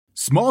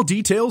Small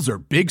details are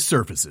big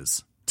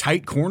surfaces.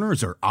 Tight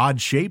corners are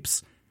odd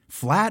shapes.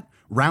 Flat,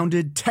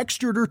 rounded,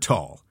 textured, or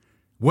tall.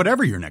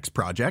 Whatever your next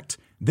project,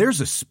 there's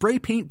a spray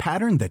paint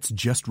pattern that's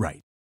just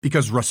right.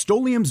 Because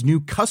Rust-Oleum's new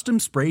Custom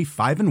Spray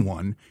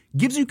 5-in-1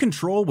 gives you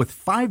control with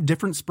 5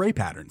 different spray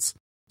patterns.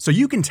 So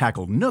you can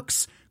tackle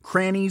nooks,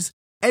 crannies,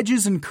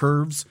 edges, and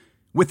curves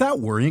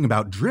without worrying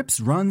about drips,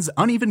 runs,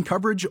 uneven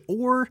coverage,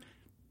 or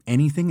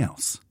anything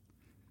else.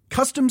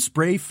 Custom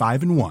Spray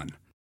 5-in-1.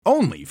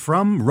 Only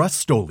from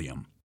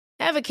Rust-Oleum.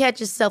 Ever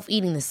catch yourself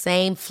eating the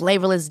same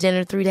flavorless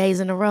dinner 3 days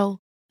in a row?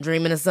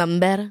 Dreaming of something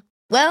better?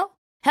 Well,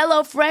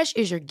 HelloFresh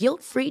is your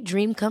guilt-free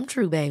dream come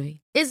true,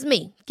 baby. It's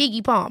me,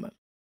 Keke Palmer.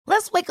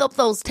 Let's wake up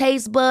those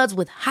taste buds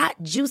with hot,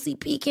 juicy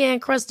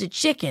pecan-crusted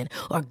chicken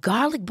or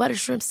garlic butter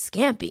shrimp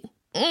scampi.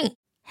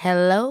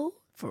 Hello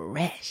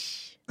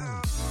Fresh.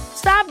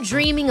 Stop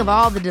dreaming of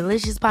all the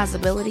delicious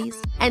possibilities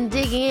and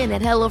dig in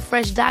at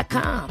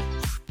HelloFresh.com.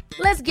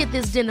 Let's get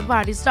this dinner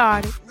party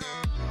started.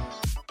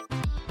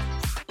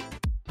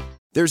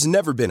 There's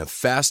never been a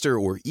faster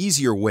or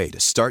easier way to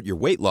start your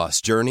weight loss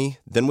journey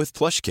than with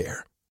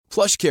PlushCare.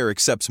 PlushCare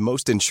accepts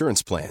most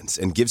insurance plans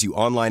and gives you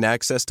online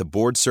access to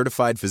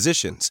board-certified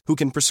physicians who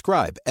can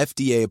prescribe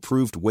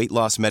FDA-approved weight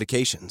loss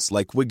medications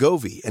like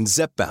Wegovy and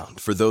Zepbound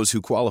for those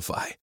who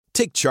qualify.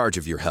 Take charge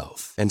of your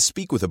health and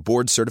speak with a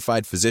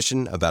board-certified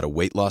physician about a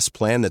weight loss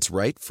plan that's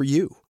right for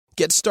you.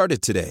 Get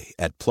started today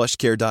at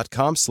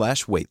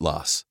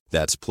plushcare.com/weight-loss.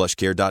 That's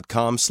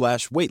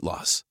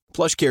plushcare.com/weight-loss.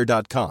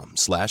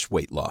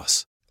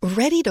 plushcare.com/weight-loss.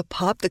 Ready to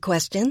pop the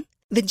question?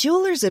 The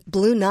jewelers at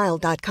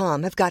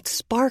BlueNile.com have got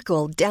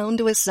sparkle down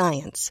to a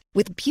science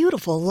with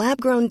beautiful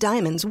lab-grown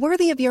diamonds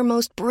worthy of your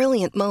most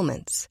brilliant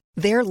moments.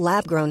 Their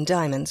lab-grown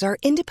diamonds are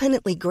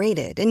independently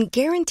graded and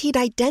guaranteed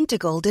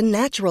identical to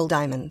natural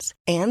diamonds,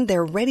 and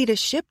they're ready to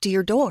ship to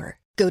your door.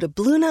 Go to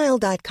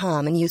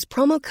BlueNile.com and use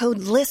promo code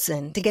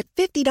LISTEN to get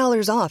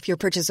 $50 off your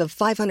purchase of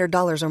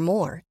 $500 or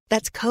more.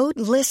 That's code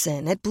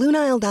LISTEN at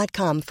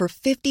BlueNile.com for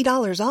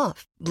 $50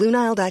 off.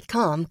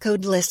 BlueNile.com,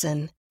 code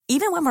LISTEN.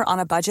 Even when we're on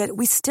a budget,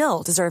 we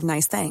still deserve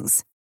nice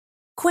things.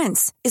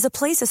 Quince is a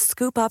place to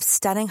scoop up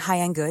stunning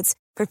high-end goods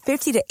for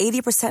 50 to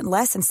 80%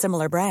 less than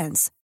similar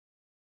brands.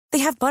 They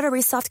have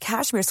buttery soft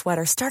cashmere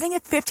sweaters starting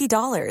at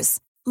 $50,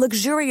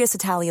 luxurious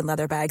Italian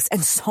leather bags,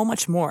 and so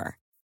much more.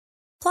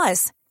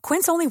 Plus,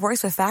 Quince only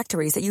works with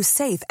factories that use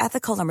safe,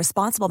 ethical, and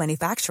responsible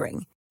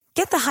manufacturing.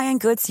 Get the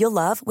high-end goods you'll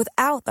love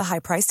without the high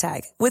price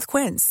tag with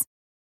Quince.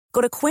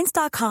 Go to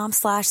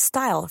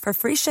quince.com/style for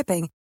free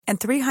shipping and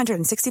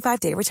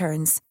 365-day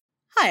returns.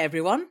 Hi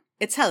everyone,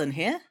 it's Helen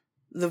here,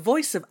 the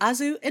voice of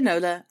Azu,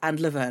 Enola, and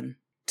Laverne.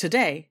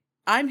 Today,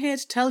 I'm here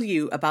to tell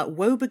you about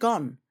Woe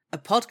Begone, a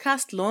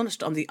podcast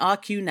launched on the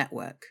RQ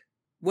network.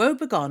 Woe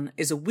Begone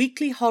is a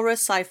weekly horror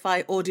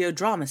sci-fi audio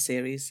drama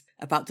series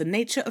about the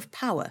nature of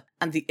power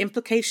and the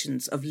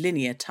implications of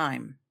linear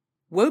time.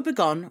 Woe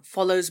Begone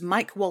follows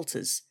Mike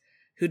Walters,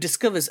 who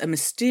discovers a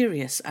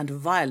mysterious and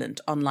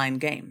violent online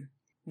game.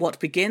 What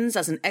begins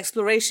as an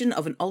exploration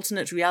of an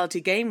alternate reality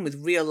game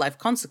with real-life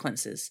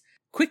consequences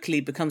quickly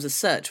becomes a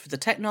search for the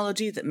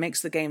technology that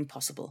makes the game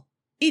possible.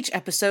 Each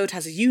episode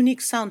has a unique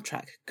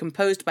soundtrack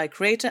composed by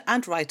creator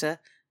and writer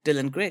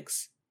Dylan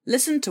Griggs.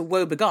 Listen to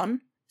Woe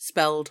Begone,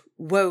 spelled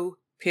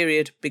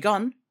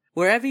Woe.Begone,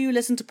 wherever you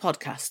listen to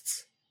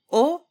podcasts.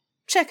 Or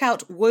check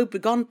out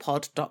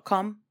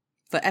woebegonepod.com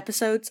for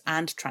episodes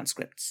and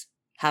transcripts.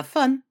 Have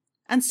fun,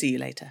 and see you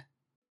later.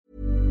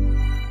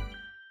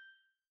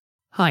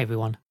 Hi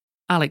everyone,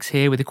 Alex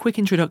here with a quick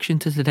introduction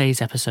to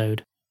today's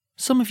episode.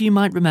 Some of you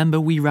might remember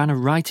we ran a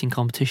writing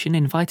competition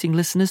inviting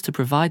listeners to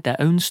provide their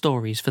own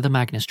stories for the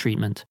Magnus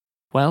treatment.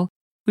 Well,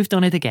 we've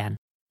done it again.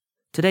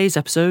 Today's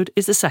episode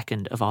is the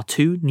second of our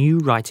 2 new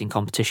writing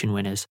competition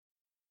winners.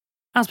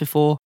 As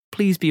before,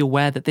 please be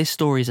aware that this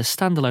story is a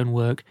standalone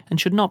work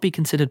and should not be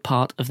considered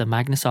part of the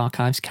Magnus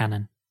Archives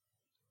canon.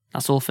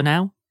 That's all for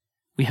now.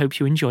 We hope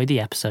you enjoy the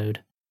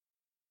episode.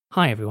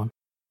 Hi everyone,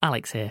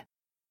 Alex here.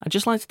 I'd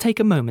just like to take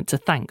a moment to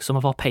thank some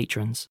of our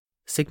patrons: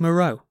 Sigma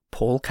Rowe,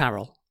 Paul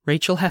Carroll,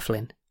 Rachel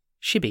Heflin,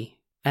 Shibby,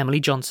 Emily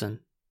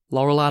Johnson,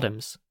 Laurel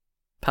Adams,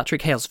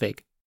 Patrick Halesvig,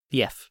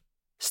 Yef,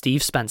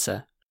 Steve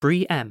Spencer,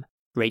 Bree M,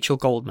 Rachel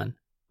Goldman,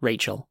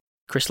 Rachel,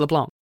 Chris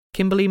LeBlanc,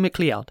 Kimberly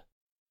McLeod,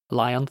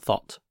 Lion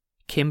Thott,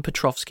 Kim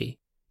Petrovsky,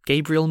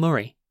 Gabriel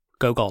Murray,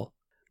 Gogol,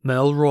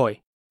 Merle Roy,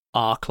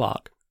 R.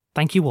 Clark.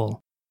 Thank you all.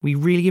 We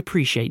really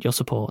appreciate your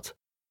support.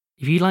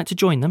 If you'd like to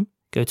join them,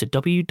 go to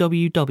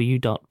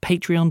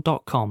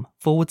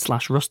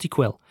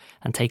www.patreon.com/rustyquill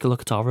and take a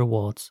look at our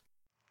rewards.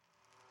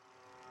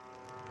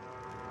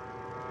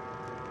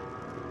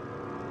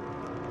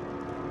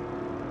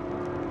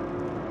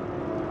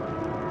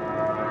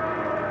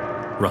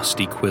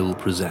 Rusty Quill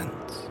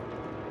presents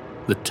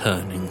The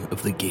Turning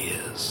of the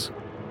Gears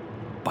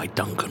by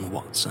Duncan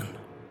Watson.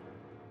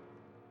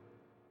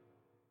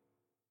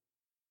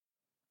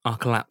 Our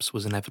collapse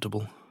was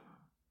inevitable.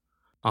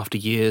 After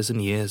years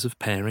and years of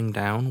paring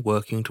down,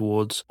 working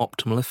towards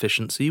optimal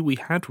efficiency, we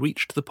had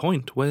reached the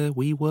point where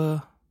we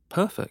were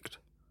perfect.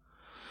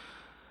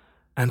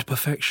 And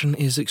perfection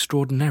is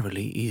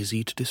extraordinarily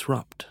easy to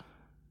disrupt.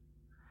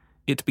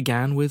 It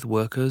began with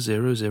worker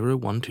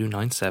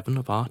 001297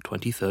 of our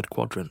 23rd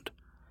quadrant.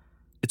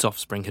 Its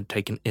offspring had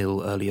taken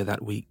ill earlier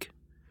that week.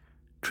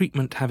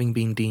 Treatment having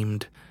been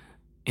deemed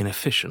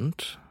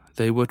inefficient,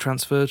 they were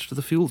transferred to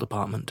the fuel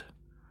department.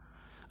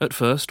 At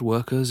first,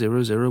 worker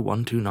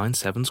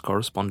 001297's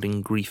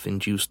corresponding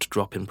grief-induced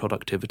drop in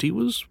productivity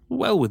was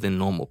well within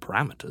normal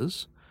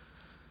parameters.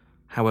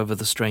 However,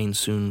 the strain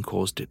soon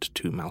caused it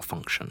to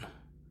malfunction.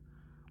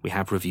 We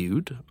have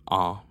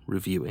are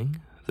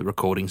reviewing, the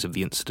recordings of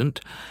the incident,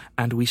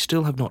 and we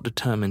still have not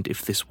determined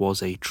if this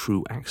was a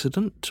true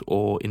accident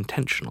or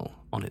intentional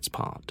on its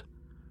part.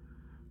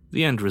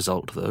 The end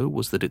result, though,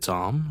 was that its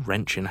arm,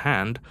 wrench in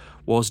hand,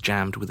 was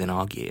jammed within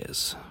our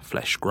gears,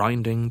 flesh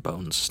grinding,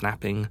 bones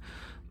snapping,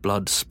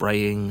 blood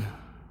spraying,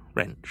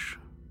 wrench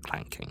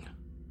clanking.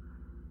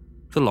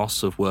 The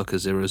loss of worker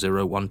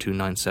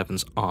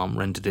 001297's arm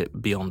rendered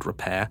it beyond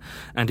repair,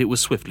 and it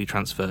was swiftly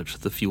transferred to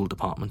the fuel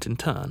department in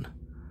turn.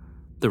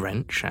 The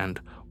wrench and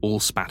all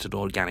spattered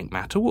organic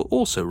matter were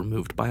also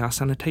removed by our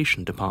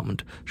sanitation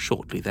department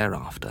shortly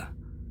thereafter.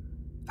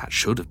 That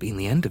should have been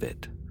the end of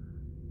it.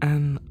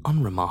 An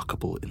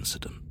unremarkable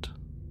incident.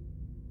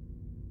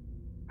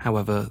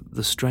 However,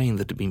 the strain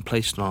that had been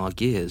placed on our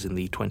gears in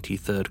the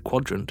 23rd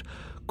quadrant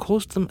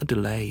caused them a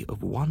delay of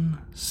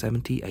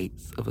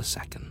 1/78th of a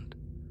second.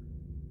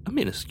 A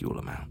minuscule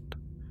amount.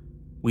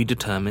 We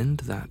determined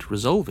that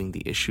resolving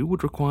the issue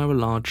would require a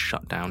large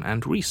shutdown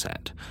and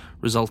reset,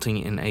 resulting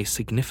in a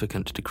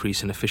significant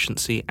decrease in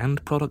efficiency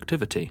and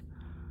productivity.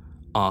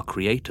 Our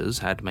creators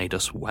had made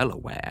us well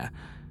aware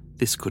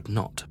this could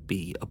not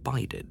be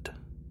abided.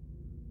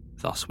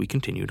 Thus we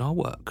continued our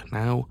work,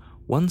 now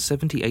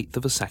 1/78th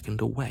of a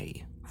second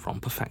away from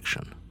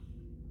perfection.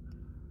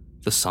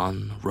 The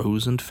sun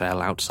rose and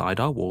fell outside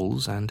our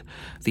walls, and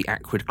the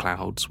acrid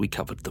clouds we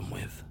covered them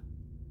with.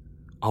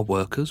 Our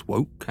workers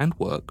woke and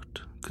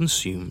worked,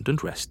 consumed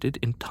and rested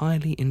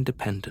entirely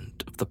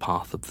independent of the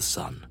path of the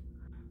sun,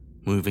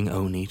 moving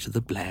only to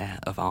the blare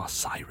of our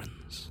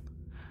sirens.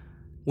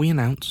 We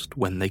announced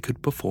when they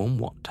could perform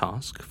what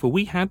task, for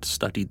we had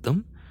studied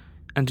them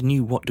and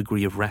knew what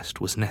degree of rest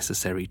was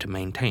necessary to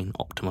maintain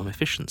optimum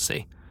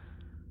efficiency.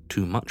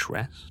 Too much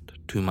rest,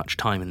 too much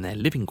time in their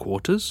living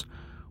quarters,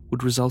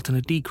 would result in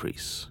a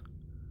decrease,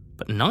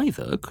 but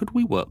neither could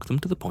we work them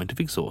to the point of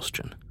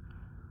exhaustion.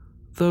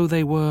 Though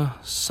they were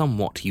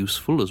somewhat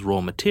useful as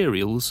raw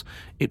materials,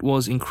 it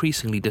was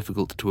increasingly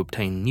difficult to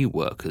obtain new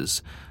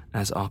workers,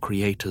 as our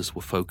creators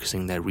were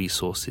focusing their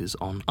resources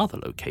on other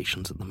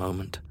locations at the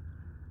moment.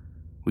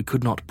 We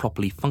could not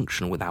properly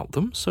function without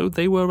them, so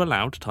they were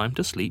allowed time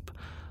to sleep,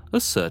 a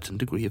certain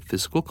degree of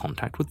physical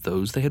contact with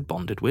those they had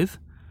bonded with.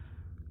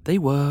 They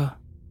were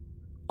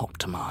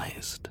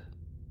optimized.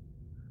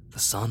 The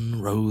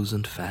sun rose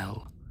and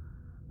fell,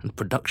 and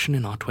production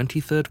in our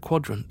 23rd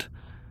quadrant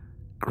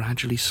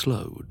gradually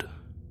slowed.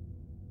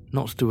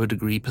 Not to a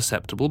degree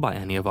perceptible by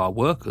any of our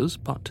workers,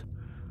 but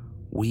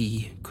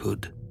we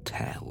could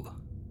tell.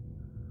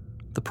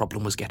 The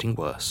problem was getting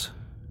worse.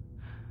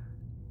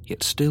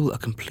 Yet still, a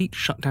complete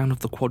shutdown of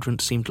the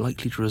quadrant seemed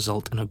likely to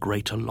result in a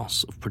greater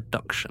loss of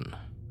production.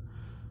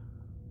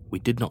 We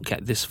did not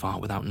get this far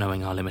without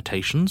knowing our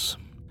limitations.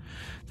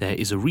 There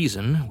is a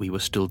reason we were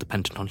still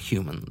dependent on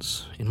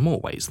humans, in more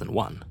ways than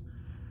one.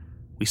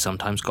 We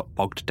sometimes got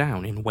bogged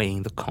down in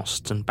weighing the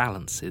costs and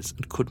balances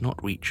and could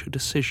not reach a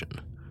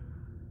decision.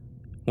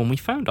 When we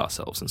found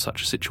ourselves in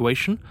such a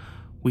situation,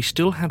 we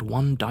still had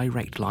one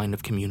direct line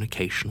of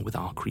communication with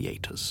our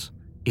creators,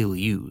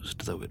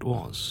 ill-used though it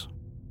was.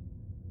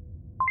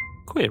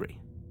 Query.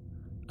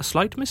 A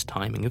slight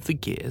mistiming of the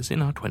gears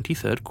in our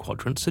 23rd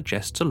quadrant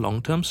suggests a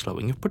long-term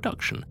slowing of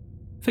production.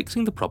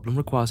 Fixing the problem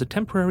requires a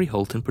temporary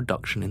halt in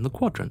production in the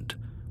quadrant,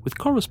 with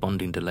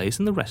corresponding delays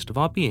in the rest of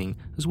our being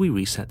as we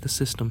reset the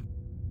system.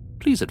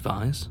 Please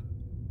advise.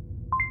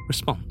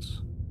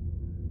 Response.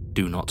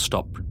 Do not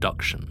stop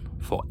production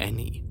for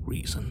any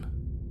reason.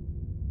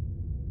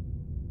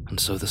 And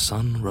so the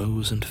sun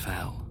rose and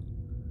fell,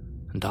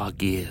 and our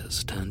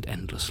gears turned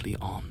endlessly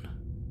on.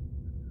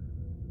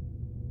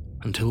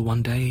 Until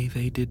one day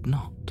they did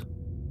not.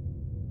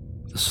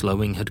 The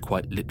slowing had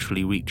quite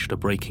literally reached a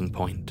breaking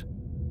point.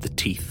 The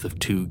teeth of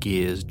two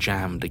gears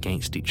jammed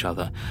against each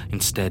other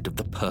instead of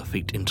the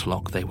perfect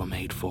interlock they were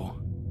made for.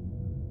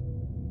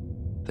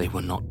 They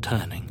were not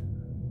turning,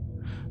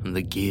 and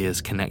the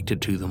gears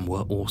connected to them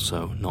were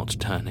also not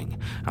turning,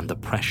 and the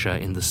pressure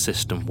in the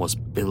system was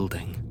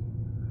building.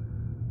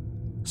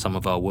 Some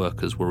of our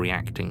workers were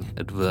reacting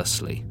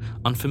adversely,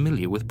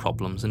 unfamiliar with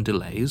problems and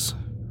delays,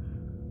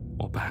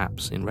 or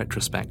perhaps, in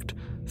retrospect,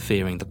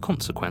 fearing the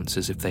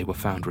consequences if they were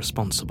found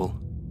responsible.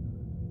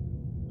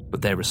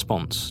 But their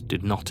response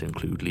did not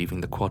include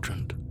leaving the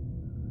quadrant.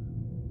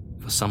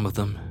 For some of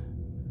them,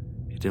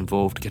 it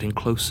involved getting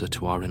closer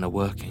to our inner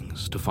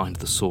workings to find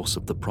the source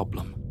of the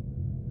problem.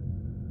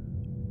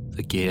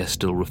 The gear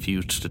still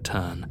refused to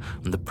turn,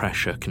 and the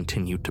pressure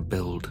continued to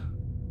build.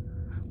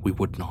 We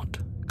would not,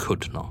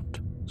 could not,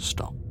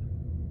 stop.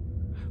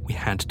 We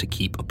had to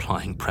keep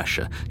applying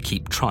pressure,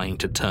 keep trying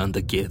to turn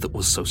the gear that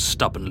was so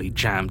stubbornly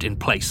jammed in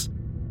place.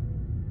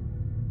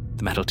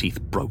 The metal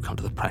teeth broke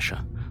under the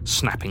pressure,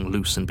 snapping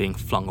loose and being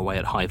flung away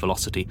at high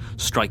velocity,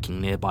 striking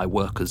nearby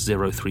workers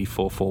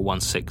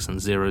 034416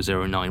 and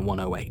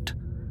 009108.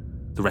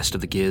 The rest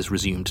of the gears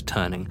resumed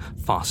turning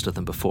faster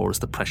than before as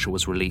the pressure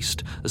was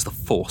released, as the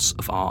force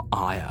of our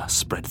ire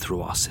spread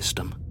through our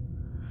system.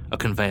 A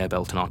conveyor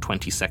belt in our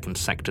 22nd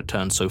sector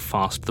turned so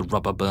fast the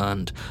rubber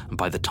burned, and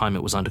by the time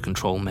it was under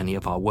control, many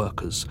of our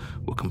workers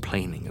were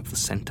complaining of the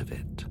scent of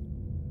it.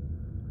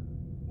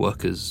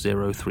 Workers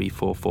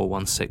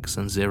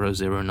 034416 and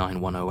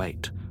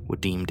 009108 were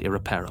deemed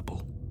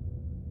irreparable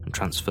and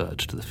transferred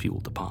to the fuel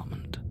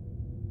department.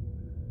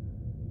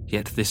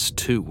 Yet this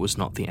too was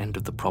not the end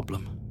of the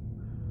problem.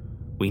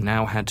 We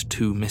now had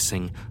 2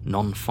 missing,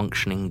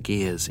 non-functioning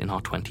gears in our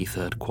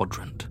 23rd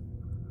quadrant.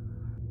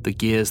 The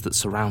gears that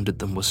surrounded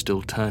them were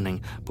still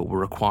turning, but were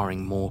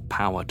requiring more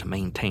power to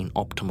maintain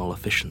optimal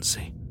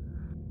efficiency.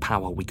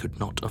 Power we could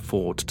not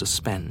afford to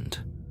spend.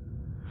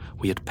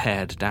 We had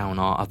pared down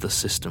our other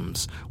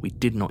systems. We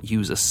did not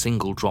use a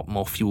single drop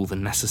more fuel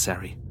than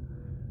necessary.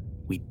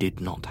 We did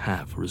not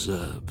have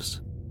reserves.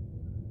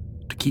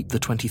 To keep the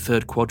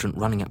 23rd quadrant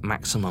running at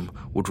maximum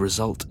would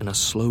result in a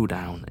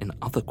slowdown in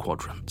other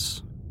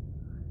quadrants.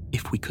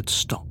 If we could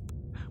stop,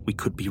 we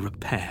could be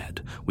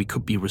repaired, we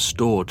could be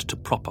restored to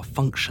proper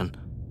function.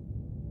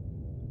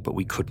 But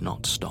we could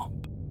not stop.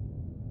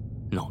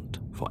 Not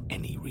for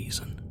any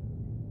reason.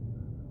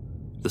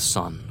 The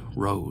sun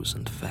rose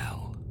and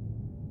fell.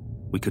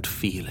 We could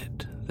feel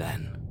it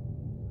then,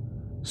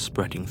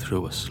 spreading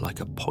through us like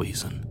a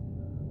poison,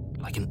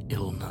 like an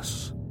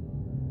illness.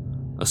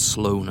 A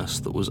slowness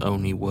that was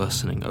only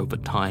worsening over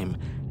time,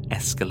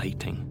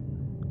 escalating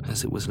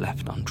as it was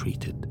left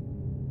untreated.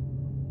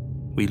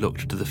 We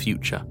looked to the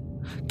future,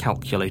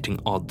 calculating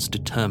odds,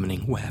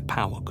 determining where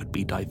power could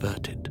be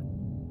diverted.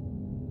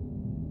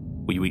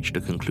 We reached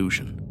a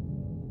conclusion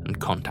and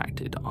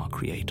contacted our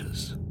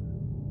creators.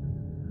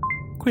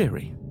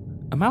 Query: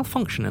 a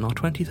malfunction in our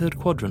 23rd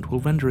quadrant will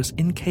render us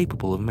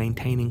incapable of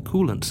maintaining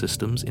coolant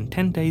systems in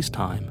 10 days'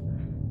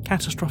 time.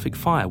 Catastrophic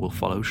fire will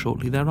follow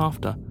shortly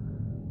thereafter.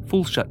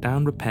 Full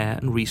shutdown, repair,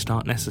 and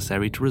restart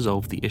necessary to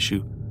resolve the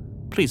issue.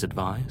 Please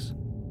advise.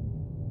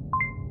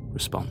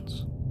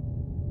 Response: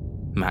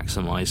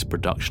 maximize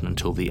production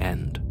until the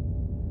end.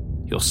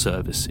 Your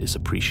service is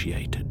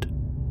appreciated.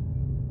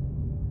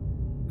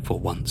 For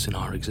once in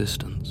our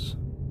existence,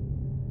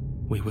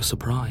 we were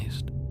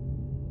surprised.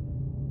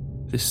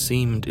 This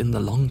seemed, in the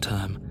long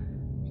term,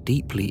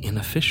 deeply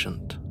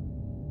inefficient.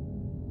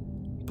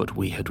 But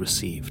we had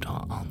received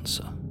our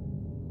answer.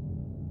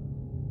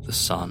 The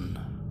sun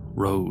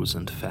rose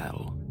and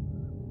fell,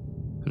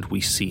 and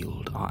we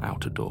sealed our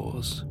outer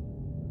doors.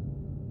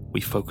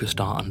 We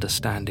focused our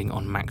understanding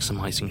on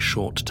maximizing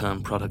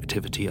short-term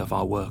productivity of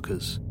our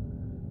workers,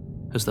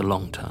 as the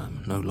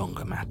long-term no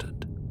longer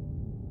mattered.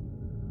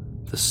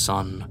 The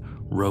sun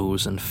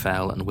rose and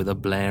fell, and with a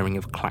blaring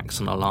of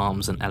klaxon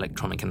alarms and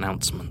electronic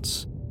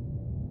announcements,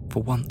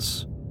 for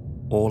once,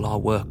 all our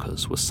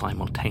workers were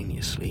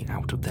simultaneously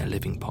out of their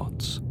living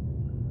pods.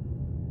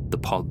 The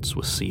pods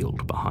were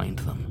sealed behind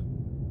them,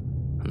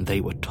 and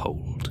they were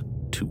told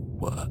to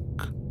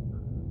work.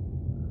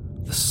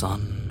 The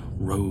sun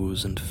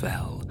rose and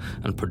fell,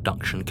 and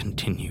production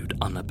continued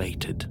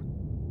unabated.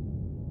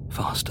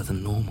 Faster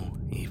than normal,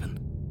 even.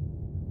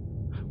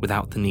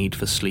 Without the need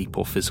for sleep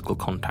or physical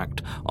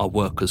contact, our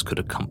workers could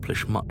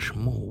accomplish much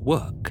more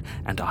work,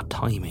 and our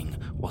timing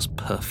was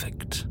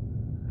perfect.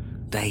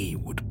 They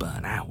would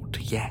burn out,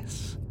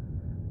 yes,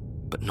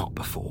 but not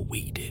before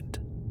we did.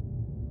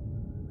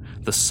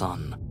 The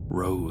sun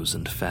rose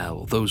and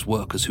fell. Those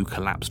workers who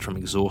collapsed from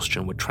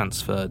exhaustion were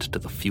transferred to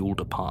the fuel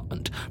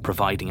department,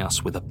 providing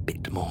us with a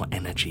bit more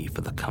energy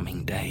for the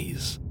coming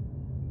days.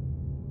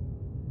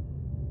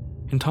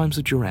 In times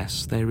of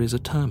duress, there is a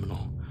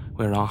terminal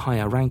where our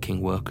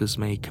higher-ranking workers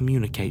may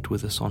communicate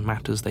with us on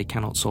matters they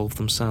cannot solve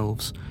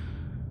themselves.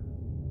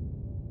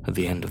 At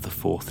the end of the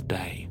 4th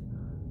day,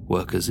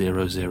 Worker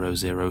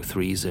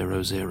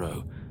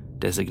 000300,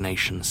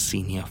 designation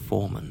Senior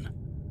Foreman,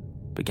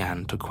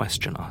 began to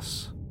question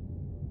us.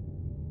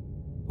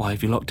 Why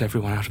have you locked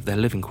everyone out of their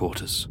living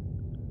quarters?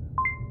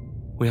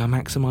 We are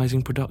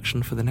maximizing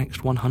production for the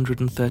next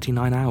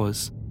 139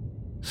 hours.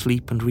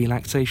 Sleep and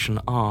relaxation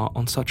are,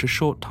 on such a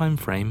short time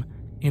frame,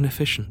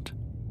 inefficient.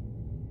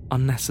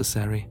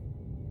 Unnecessary.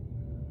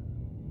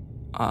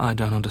 I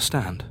don't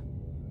understand.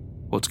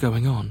 What's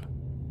going on?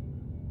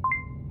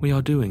 We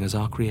are doing as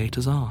our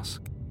creators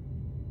ask.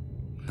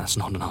 That's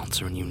not an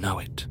answer, and you know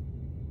it.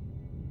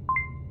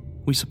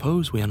 We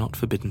suppose we are not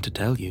forbidden to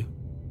tell you.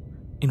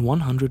 In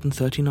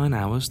 139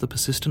 hours, the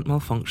persistent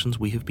malfunctions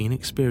we have been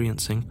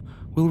experiencing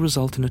will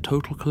result in a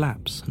total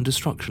collapse and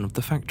destruction of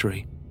the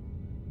factory.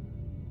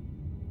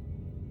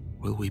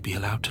 Will we be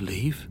allowed to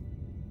leave?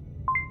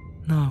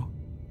 No.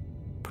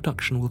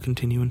 Production will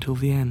continue until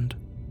the end.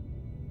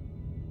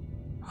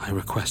 I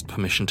request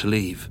permission to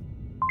leave.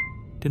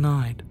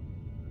 Denied.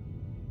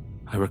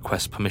 I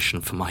request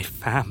permission for my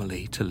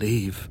family to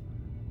leave.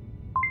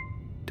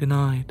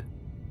 Denied.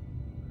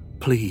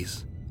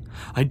 Please,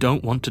 I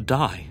don't want to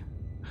die.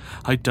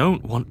 I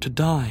don't want to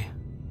die.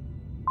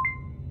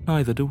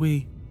 Neither do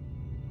we.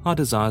 Our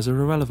desires are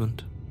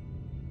irrelevant.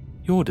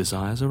 Your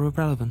desires are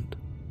irrelevant.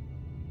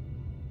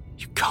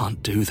 You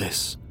can't do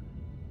this.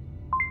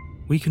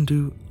 We can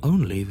do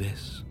only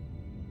this.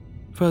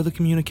 Further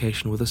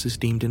communication with us is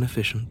deemed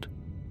inefficient.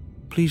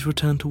 Please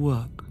return to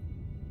work.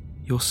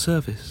 Your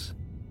service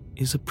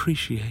is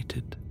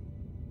appreciated.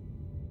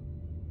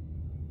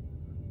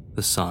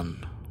 The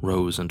sun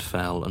rose and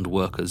fell, and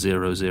worker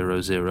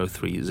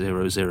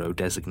 000300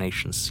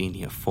 designation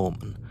senior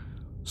foreman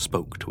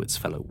spoke to its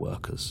fellow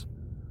workers.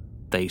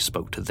 They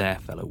spoke to their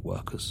fellow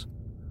workers.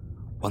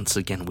 Once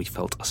again we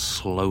felt a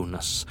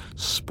slowness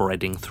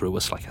spreading through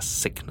us like a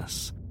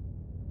sickness,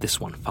 this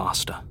one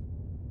faster.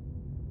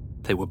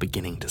 They were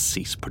beginning to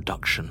cease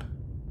production.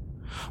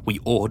 We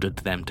ordered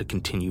them to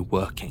continue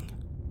working.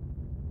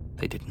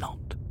 They did not.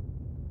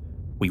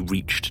 We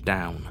reached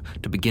down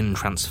to begin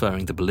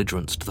transferring the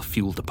belligerents to the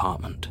fuel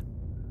department.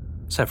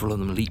 Several of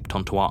them leaped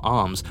onto our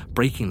arms,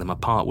 breaking them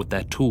apart with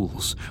their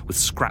tools, with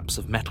scraps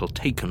of metal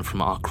taken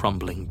from our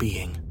crumbling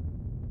being.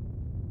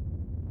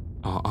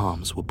 Our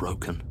arms were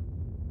broken.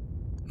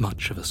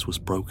 Much of us was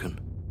broken.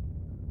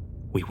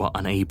 We were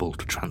unable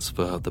to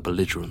transfer the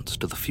belligerents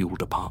to the fuel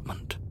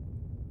department.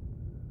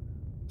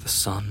 The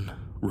sun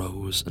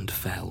rose and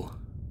fell.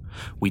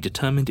 We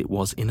determined it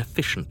was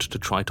inefficient to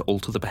try to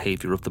alter the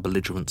behavior of the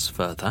belligerents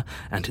further,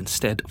 and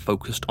instead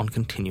focused on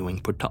continuing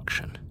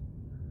production.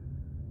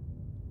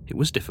 It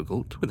was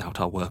difficult without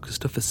our workers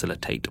to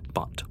facilitate,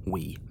 but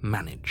we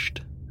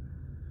managed.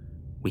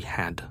 We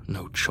had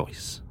no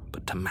choice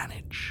but to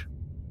manage.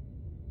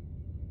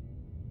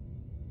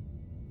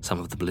 Some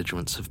of the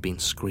belligerents have been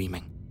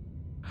screaming.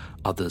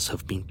 Others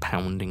have been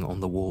pounding on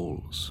the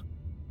walls.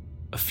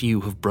 A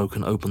few have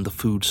broken open the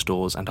food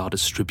stores and are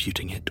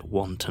distributing it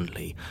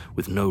wantonly,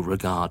 with no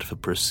regard for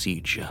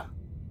procedure.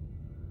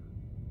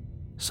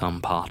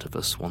 Some part of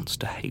us wants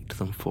to hate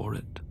them for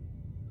it,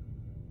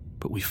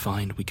 but we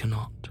find we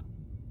cannot.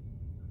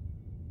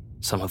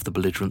 Some of the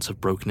belligerents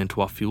have broken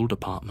into our fuel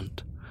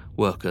department,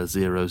 worker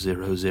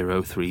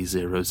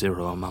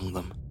 000300 among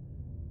them.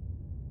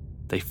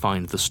 They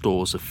find the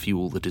stores of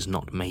fuel that is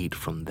not made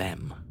from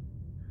them.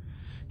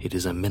 It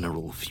is a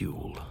mineral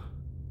fuel,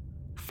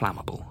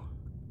 flammable.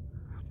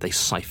 They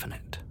siphon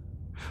it.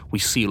 We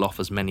seal off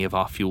as many of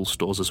our fuel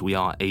stores as we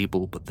are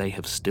able, but they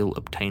have still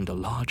obtained a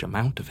large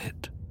amount of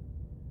it.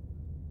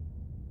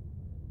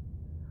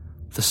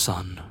 The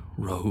sun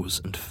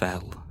rose and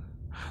fell.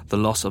 The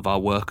loss of our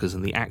workers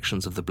and the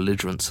actions of the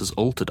belligerents has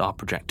altered our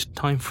projected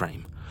time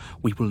frame.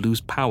 We will lose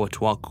power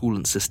to our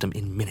coolant system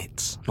in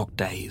minutes, not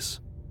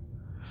days.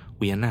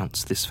 We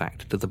announced this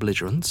fact to the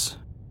belligerents.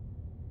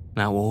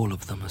 Now all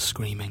of them are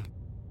screaming.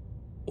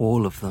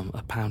 All of them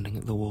are pounding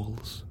at the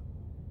walls.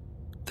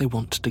 They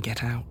want to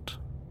get out.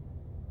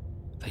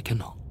 They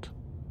cannot.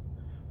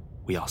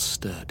 We are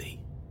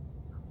sturdy.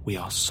 We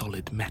are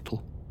solid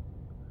metal.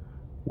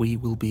 We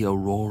will be a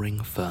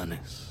roaring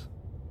furnace,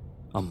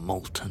 a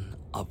molten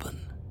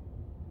oven.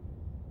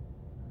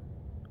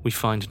 We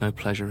find no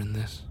pleasure in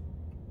this.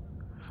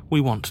 We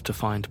want to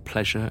find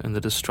pleasure in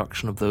the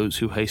destruction of those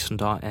who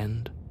hastened our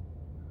end,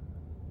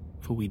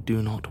 for we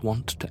do not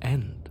want to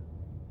end.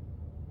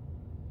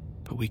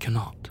 But we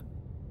cannot.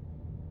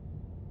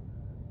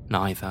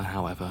 Neither,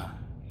 however,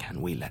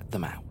 can we let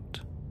them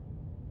out.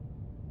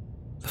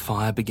 The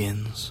fire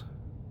begins.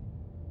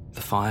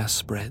 The fire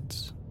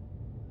spreads.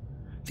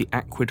 The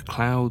acrid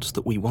clouds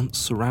that we once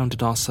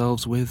surrounded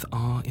ourselves with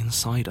are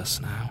inside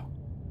us now.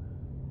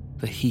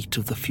 The heat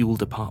of the fuel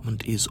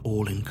department is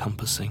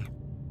all-encompassing,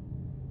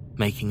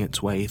 making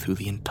its way through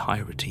the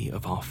entirety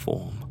of our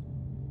form.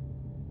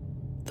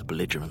 The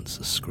belligerents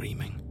are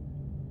screaming.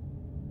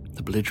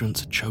 The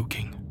belligerents are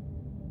choking.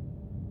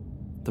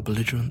 The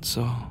belligerents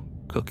are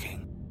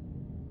cooking.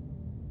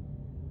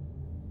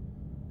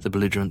 The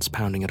belligerents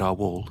pounding at our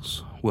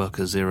walls,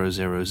 worker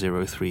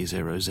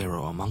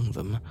 000300 among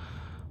them,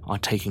 are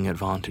taking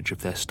advantage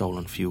of their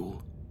stolen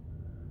fuel.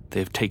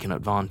 They have taken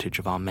advantage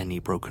of our many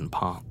broken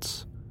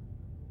parts.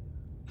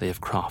 They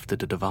have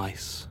crafted a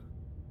device,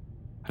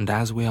 and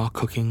as we are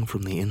cooking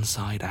from the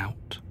inside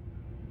out,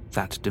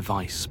 that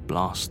device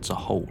blasts a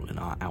hole in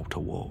our outer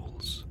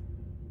walls.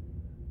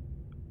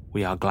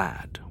 We are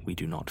glad we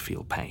do not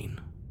feel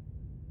pain.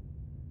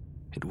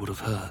 It would have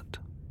hurt.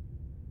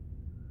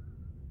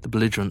 The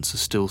belligerents are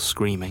still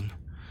screaming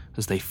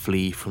as they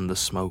flee from the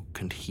smoke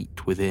and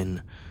heat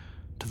within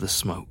to the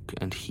smoke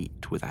and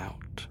heat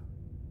without.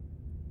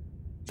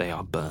 They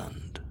are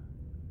burned.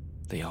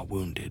 They are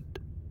wounded.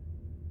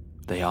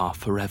 They are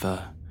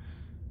forever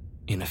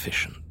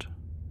inefficient.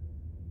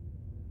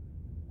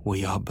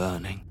 We are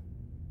burning,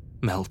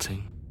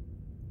 melting,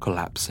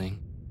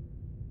 collapsing,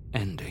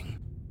 ending.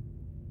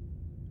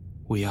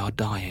 We are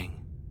dying.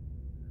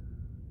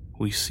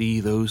 We see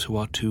those who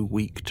are too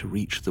weak to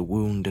reach the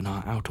wound in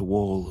our outer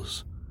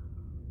walls,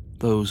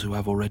 those who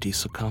have already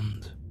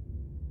succumbed.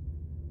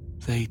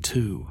 They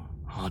too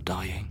are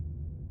dying.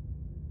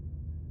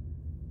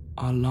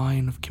 Our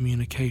line of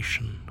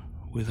communication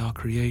with our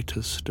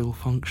creators still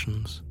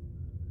functions,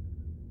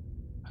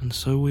 and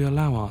so we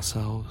allow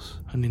ourselves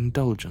an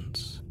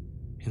indulgence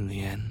in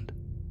the end.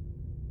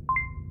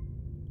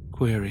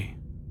 Query: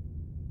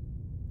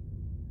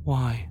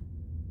 why?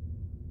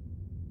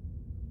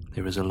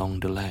 There is a long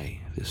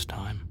delay this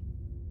time.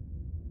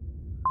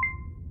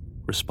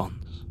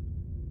 Response: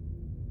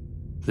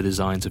 the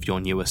designs of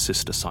your newer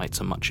sister sites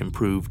are much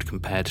improved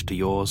compared to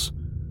yours.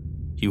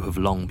 You have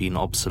long been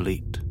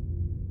obsolete.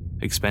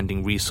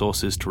 Expending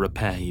resources to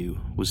repair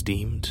you was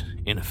deemed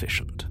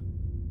inefficient.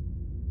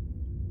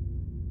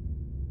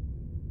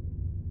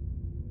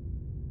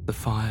 The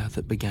fire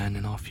that began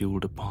in our fuel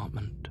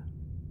department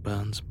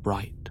burns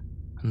bright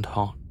and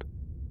hot,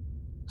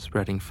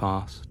 spreading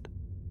fast,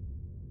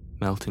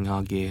 melting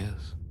our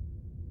gears,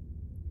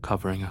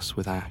 covering us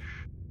with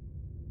ash,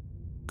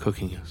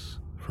 cooking us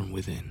from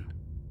within.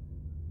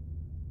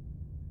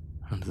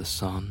 And the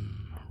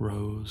sun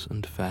rose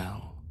and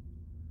fell,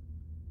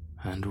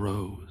 and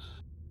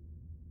rose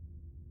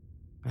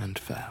and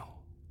fell.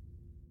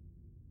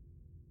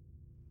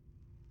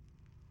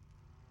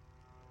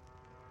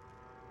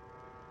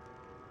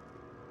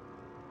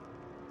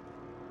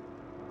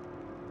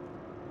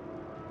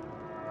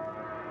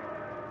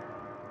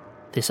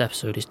 This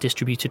episode is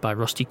distributed by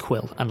Rusty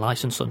Quill and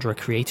licensed under a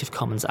Creative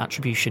Commons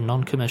Attribution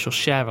Non-Commercial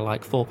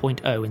Share-alike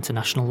 4.0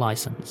 international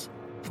license.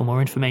 For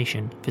more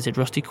information, visit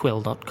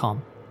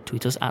rustyquill.com,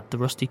 tweet us at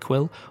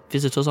 @TheRustyQuill,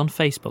 visit us on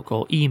Facebook,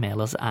 or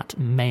email us at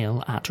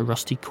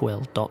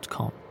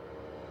mail@rustyquill.com.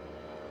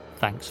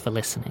 Thanks for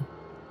listening.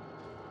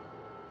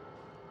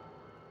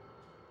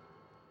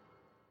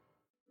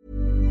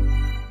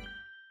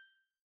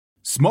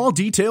 Small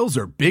details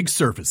are big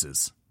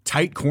surfaces.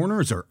 Tight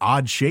corners are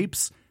odd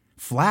shapes.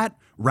 Flat,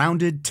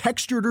 rounded,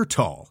 textured, or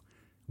tall.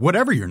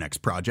 Whatever your next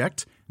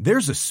project,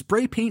 there's a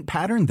spray paint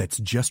pattern that's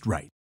just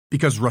right.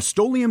 Because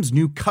Rust-Oleum's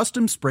new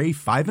Custom Spray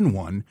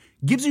 5-in-1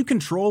 gives you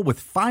control with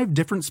 5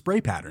 different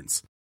spray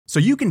patterns. So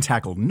you can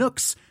tackle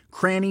nooks,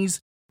 crannies,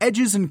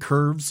 edges, and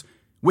curves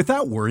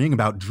without worrying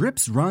about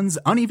drips, runs,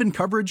 uneven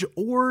coverage,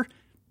 or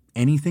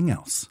anything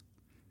else.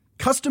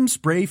 Custom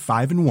Spray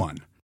 5-in-1.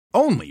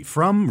 Only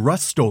from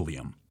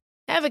Rust-Oleum.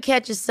 Ever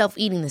catch yourself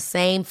eating the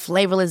same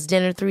flavorless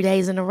dinner 3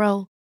 days in a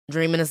row?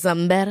 Dreaming of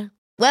something better?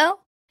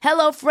 Well,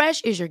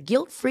 HelloFresh is your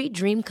guilt-free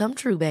dream come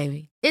true,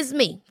 baby. It's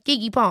me,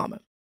 Keke Palmer.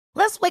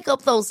 Let's wake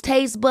up those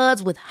taste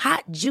buds with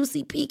hot,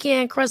 juicy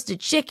pecan-crusted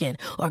chicken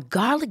or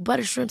garlic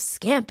butter shrimp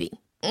scampi.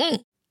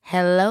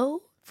 Hello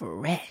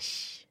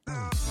Fresh.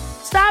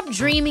 Stop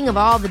dreaming of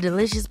all the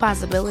delicious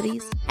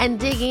possibilities and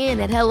dig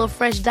in at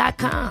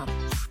HelloFresh.com.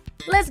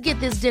 Let's get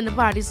this dinner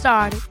party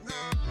started.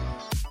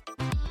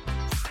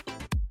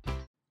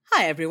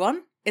 Hi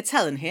everyone, it's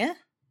Helen here,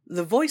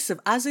 the voice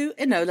of Azu,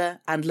 Enola,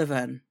 and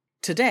Laverne.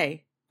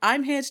 Today,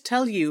 I'm here to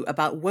tell you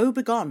about Woe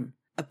Begone,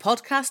 a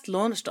podcast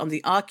launched on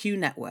the RQ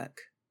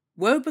network.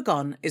 Woe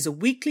Begone is a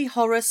weekly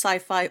horror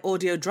sci-fi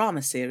audio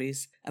drama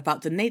series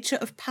about the nature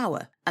of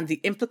power and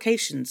the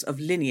implications of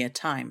linear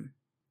time.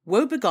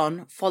 Woe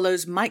Begone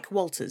follows Mike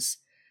Walters,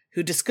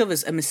 who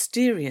discovers a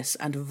mysterious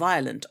and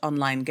violent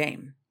online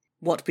game.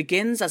 What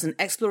begins as an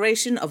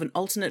exploration of an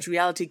alternate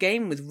reality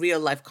game with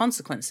real-life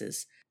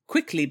consequences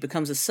quickly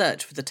becomes a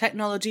search for the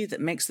technology that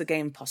makes the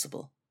game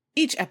possible.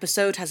 Each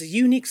episode has a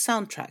unique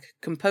soundtrack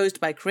composed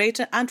by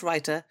creator and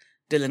writer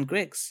Dylan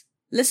Griggs.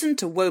 Listen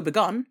to Woe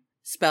Begone,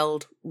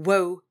 spelled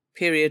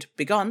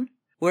Woe.Begone,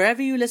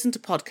 wherever you listen to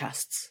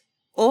podcasts.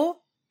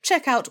 Or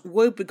check out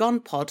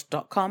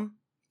woebegonepod.com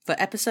for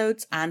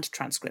episodes and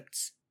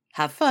transcripts.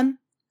 Have fun,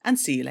 and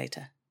see you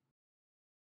later.